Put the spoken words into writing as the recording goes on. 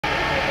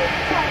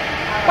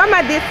What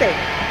my diss say?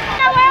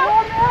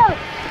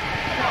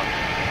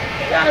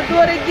 Y'all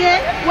do it again?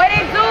 What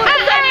it do?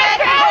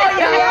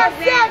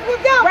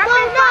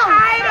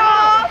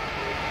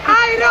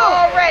 Idol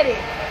already.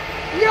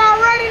 You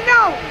already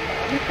know.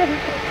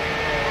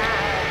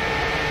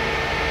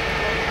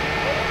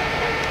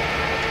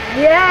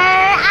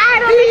 Yeah,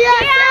 Idol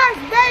Dss,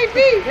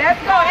 baby.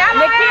 Let's go.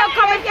 Nikhil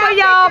coming for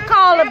y'all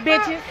caller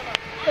bitches.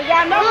 Cause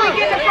y'all know we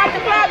get in front of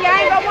the club, y'all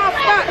ain't gonna want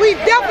stunt. We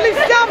definitely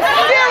some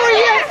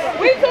serious.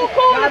 We too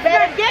cool to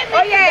better get me.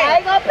 Oh yeah.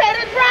 I ain't gonna pay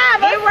the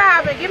driver. Get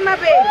robbing. Get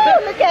my baby.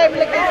 Look at him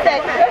looking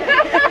sexy.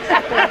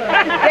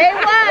 They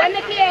won. When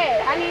the kid?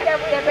 I need that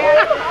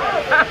barrel.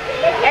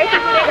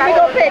 We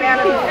gonna pay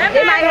that.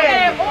 Get my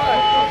hand.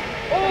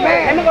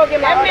 Let me go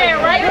get my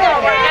man right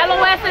now.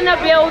 LOS in the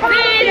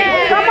building.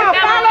 Come on,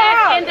 follow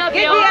up. In the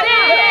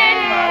building.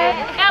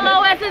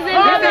 LOS is in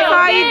the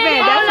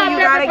building. That's what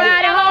you gotta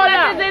get.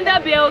 LOS is in the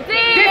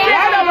building. This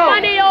is a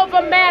money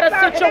over matter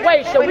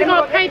situation. We're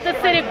gonna paint the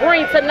city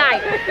green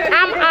tonight.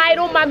 I'm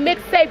Idol. My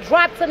mixtape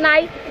dropped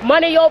tonight.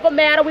 Money over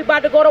matter. We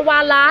about to go to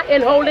Walla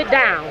and hold it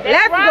down.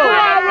 Let's go. Who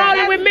all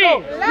rolling with me?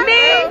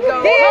 Me.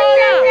 Hold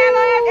up.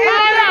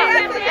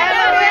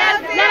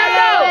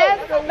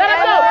 Let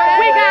us go.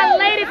 We got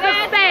ladies of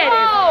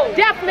status.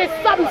 Definitely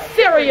something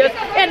serious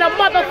in the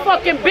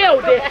motherfucking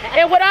building.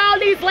 And with all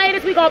these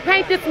ladies, we gonna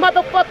paint this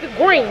motherfucking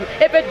green.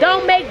 If it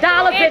don't make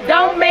dollars, it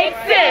don't make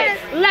sense.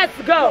 Let's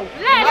go.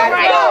 Let's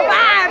go.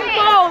 5,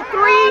 4,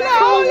 3,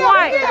 2,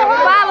 1.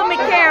 Follow me,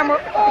 camera.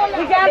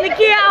 We got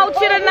Nikhil out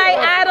here tonight,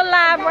 Idol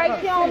Live, right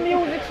here on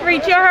Music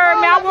Street. You heard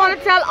me. I want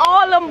to tell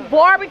all them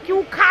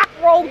barbecue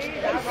cockroach,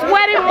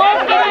 sweating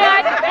monkey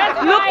nut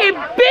looking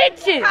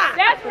bitches.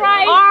 That's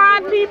right.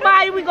 R.I.P.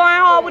 body. We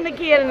going home with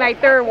Nikhil tonight.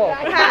 Third wall.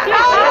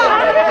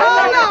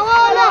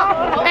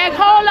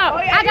 Hold up.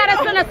 I gotta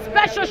send a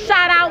special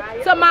shout out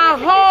to my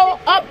whole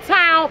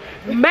uptown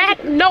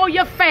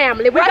Magnolia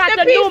family. We got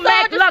the new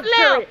Mac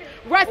Luxury.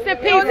 Rest in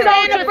peace,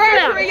 Soldier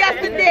Slim.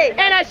 Yesterday.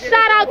 And a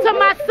shout out to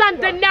my son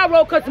De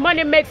Niro, cause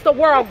money makes the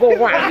world go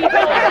round.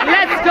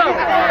 Let's go.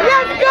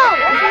 Let's go.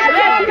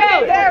 Let's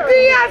go.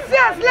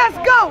 Dss, let's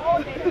go.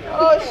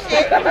 Oh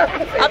shit.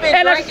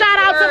 And a shout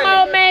out to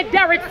my old man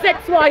Derek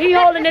 6'1". He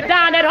holding it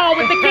down at home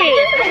with the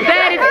kids.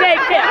 Daddy's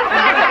daycare.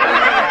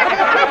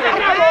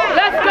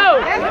 Let's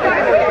go.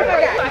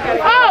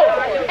 Oh,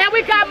 and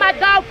we got my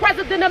dog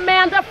President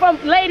Amanda from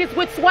Ladies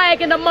with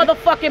Swag in the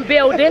motherfucking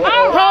building.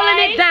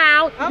 Holding it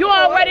down. You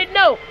already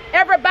know.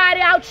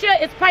 Everybody out here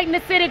is painting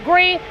the city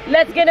green.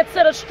 Let's get into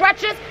the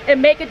stretches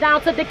and make it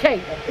down to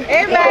Decatur.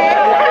 Amen.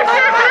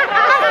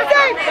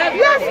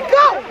 Let's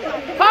go.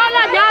 Hold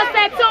up, y'all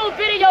stay tuned.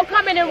 Video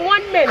coming in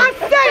 1 minute. I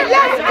say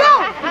let's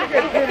go.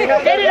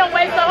 Diddy don't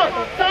waste the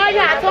whole. So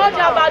yeah, I told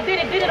y'all about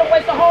Diddy. Diddy don't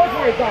waste the whole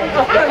drink on.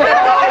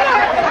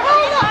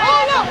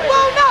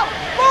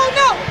 Hold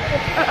up.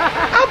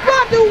 I'm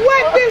about to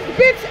wet this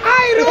bitch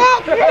Idol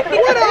up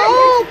with a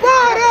whole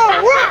bottle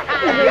of rock.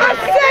 I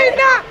say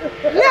now,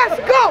 let's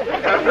go.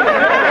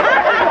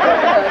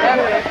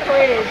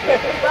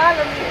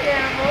 Follow me,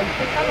 camera.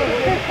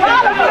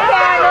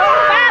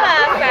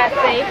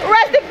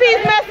 Rest in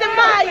peace, Master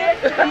Maya.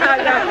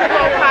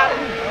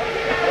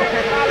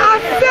 I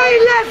say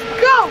let's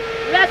go.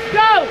 Let's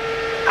go.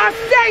 I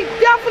say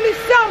definitely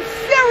something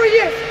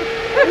serious.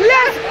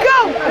 Let's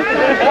go.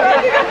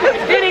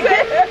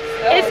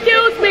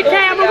 Excuse me,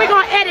 camera. We're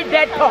going to edit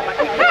that part.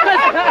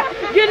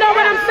 You know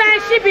what I'm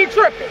saying? She be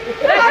tripping.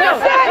 Let's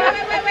go.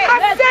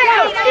 I say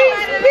East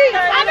Beach.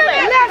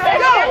 Let's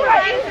go.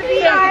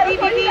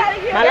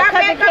 My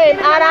cousin came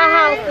out of our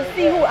house to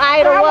see who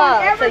Idol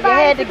was. So you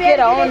had to get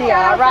her on here,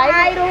 all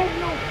right?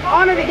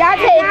 Honor the y'all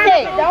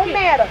take. Don't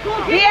matter.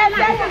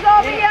 Dss is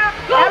over here.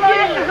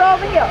 LOS is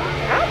over here.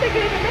 I don't think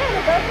it even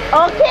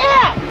matters.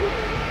 Okay.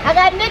 I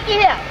got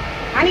Nikki here.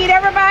 I need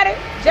everybody.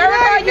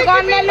 Jericho, you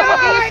gonna let me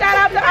give you a shout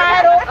out to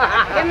Idol.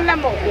 Give me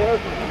number.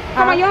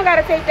 Come on, you don't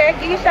gotta take that.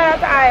 Give you a shout out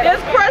to Idol.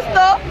 This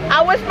Crystal.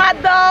 I wish my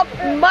dog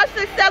much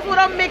success with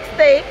her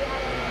mixtape.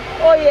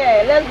 Oh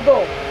yeah, let's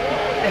go.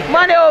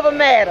 Money over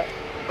matter.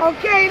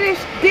 Okay,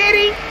 this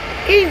Diddy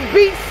East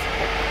Beats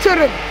to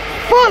the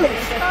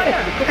fullest.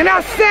 And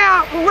I say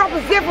I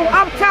represent from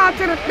uptown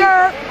to the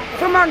third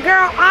to my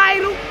girl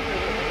Idol.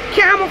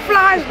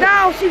 Camouflage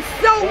down, she's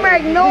so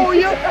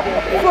Magnolia.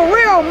 For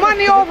real,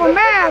 money over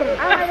matter.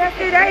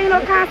 That ain't no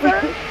concert.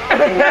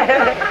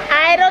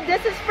 Idol,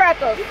 this is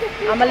Freckles.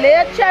 I'm a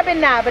little chubby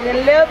now, but in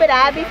a little bit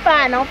I'll be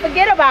fine. Don't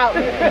forget about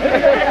me.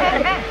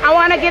 I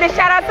want to get a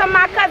shout out to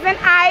my cousin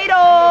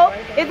Idol.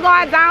 It's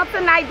going down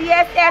tonight.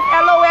 Dss,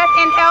 LOS,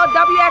 and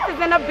LWS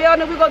is in the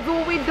building. We're going to do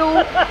what we do.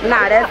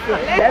 Nah, that's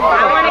it.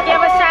 I want to give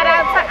a shout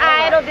out to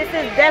Idol. This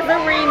is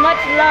Desiree. Much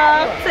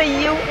love to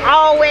you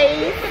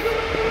always.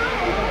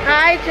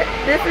 Hi,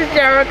 this is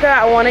Jericho.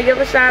 I want to give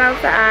a shout out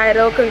to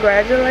Idol.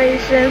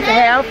 Congratulations.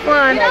 Have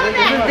fun. This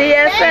is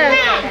Dss.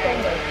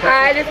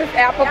 Hi, this is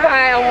Apple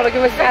Pie. I want to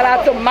give a shout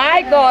out to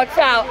my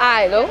godchild,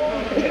 Idol.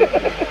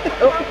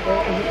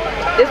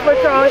 This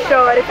Patron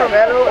Shorty from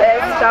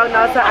LOS, shouting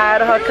out to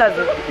Idol, her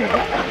cousin.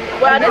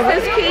 Well,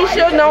 this is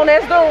Keisha, known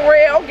as The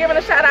Real, giving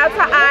a shout out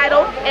to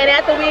Idol. And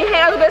after we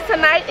handle this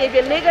tonight, if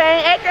your nigga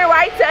ain't acting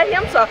right, tell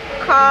him to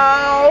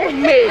call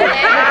me.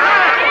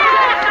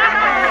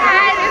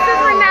 Hi, this is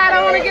Renata.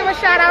 I want to give a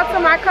shout out to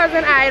my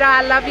cousin Idol.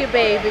 I love you,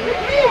 baby.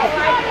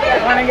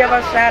 I want to give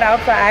a shout out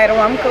to Idol.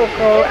 I'm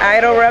Coco.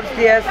 Idol reps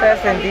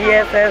DSS and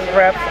DSS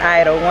reps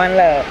Idol. One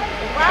love.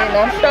 And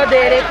I'm sure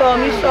they call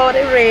me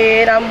Shorty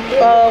Red. I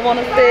want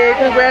to say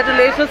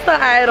congratulations to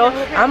Idol.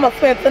 I'm going to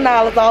spend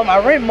 $10 on my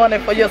rent money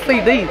for your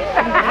CD.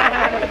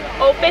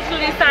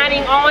 Officially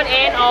signing on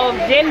and off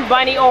Gin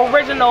Bunny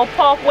Original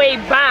Parkway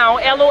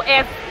Bound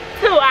LOS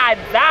till I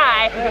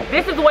die.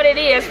 This is what it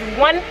is.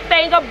 One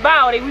thing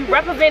about it, we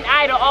represent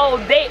Idol all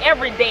day,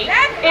 every day.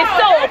 It's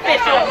so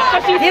official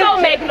because she's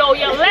so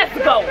Magnolia. Let's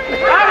go.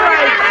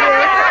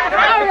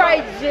 All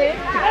right, Jim.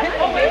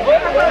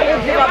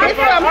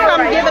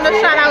 I'm giving a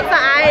shout out to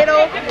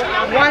Idol,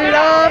 One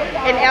Love,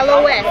 and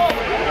LOS.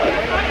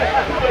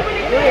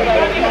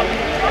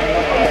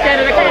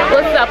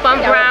 What's up?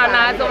 I'm Brown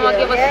Eyes. I want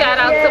to give a shout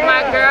out to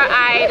my girl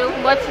Idol.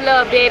 Much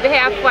love, baby.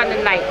 Have fun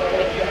tonight.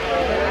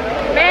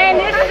 Man,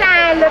 this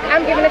shine, look,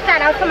 I'm giving a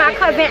shout out to my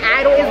cousin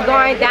Idol. Is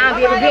going down,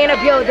 baby. We in a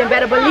building,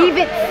 better believe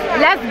it.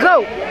 Let's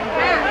go.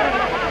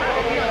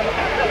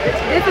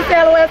 This is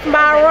LOS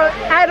Myra,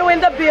 Idol in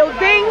the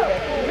building.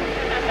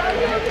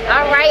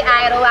 All right,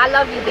 Idol. I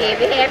love you,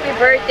 baby. Happy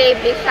birthday.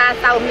 Big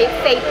shots out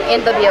mixtape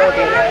in the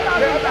building.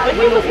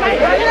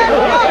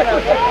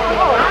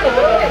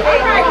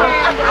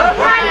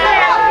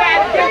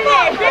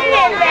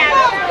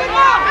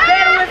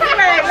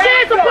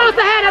 She's supposed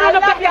to have it on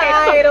the back.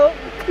 Idol.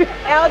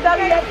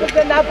 LWS is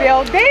in the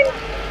building.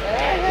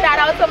 Shout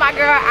out to my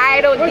girl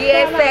Idol,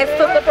 DSS,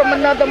 sister from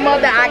another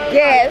mother, I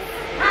guess.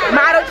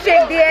 Model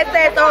chick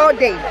DSS all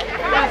day.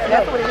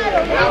 That's what it is.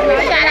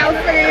 Shout out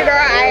to you,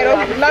 girl Idol.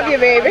 Love you,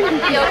 baby.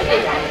 Your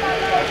shit.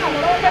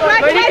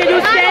 What can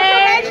you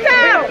say?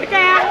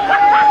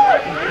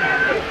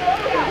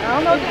 I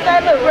don't know what to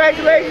say.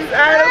 Congratulations,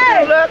 Idol.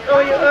 Good luck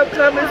on your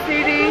upcoming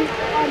CD.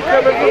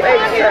 Coming from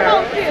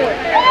H-Town.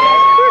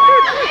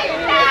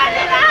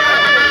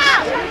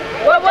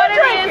 Well, what it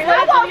is,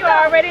 you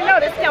already know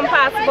this Kim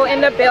Possible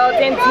in the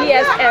building,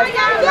 DSS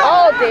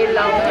all day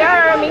long. You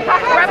heard me?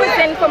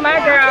 Representing for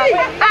my girl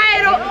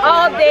Idol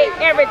all day,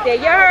 every day.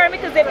 You heard me?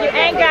 Because if you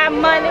ain't got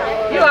money,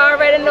 you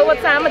already know what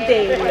time of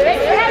day it is.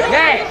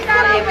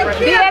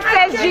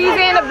 DSS G's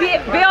in the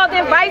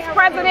building, Vice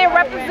President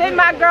representing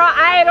my girl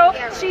Idol.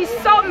 She's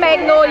so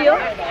Magnolia.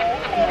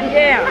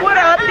 Yeah. What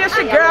up? This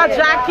your girl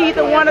Jackie.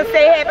 The want to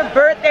say happy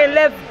birthday.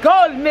 Let's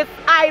go, Miss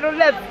Idol.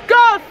 Let's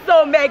go,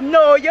 so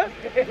Magnolia.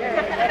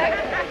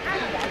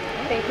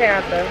 Pink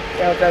Panther,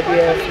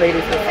 LWS,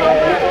 ladies and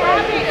gentlemen.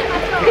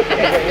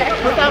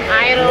 What's up,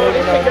 Idol?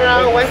 This your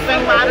girl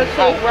Western Model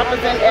Chick.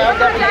 Represent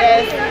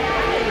LWS.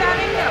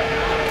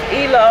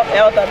 E-Love,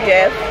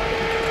 LWS.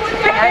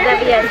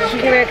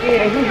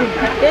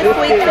 This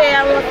week, say I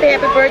want to say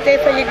happy birthday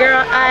to your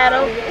girl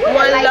Idol.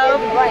 One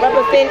Love,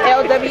 represent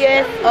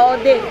LWS all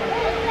day.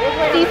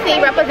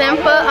 CC represent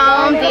for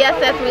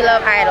DSS, we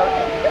love Idol.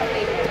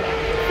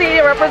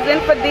 C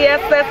represent for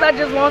DSS. I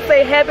just want to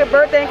say happy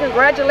birthday and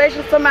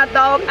congratulations to my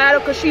dog Idol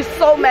because she's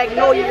so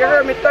Magnolia. You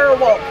heard me, third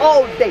wall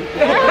all day.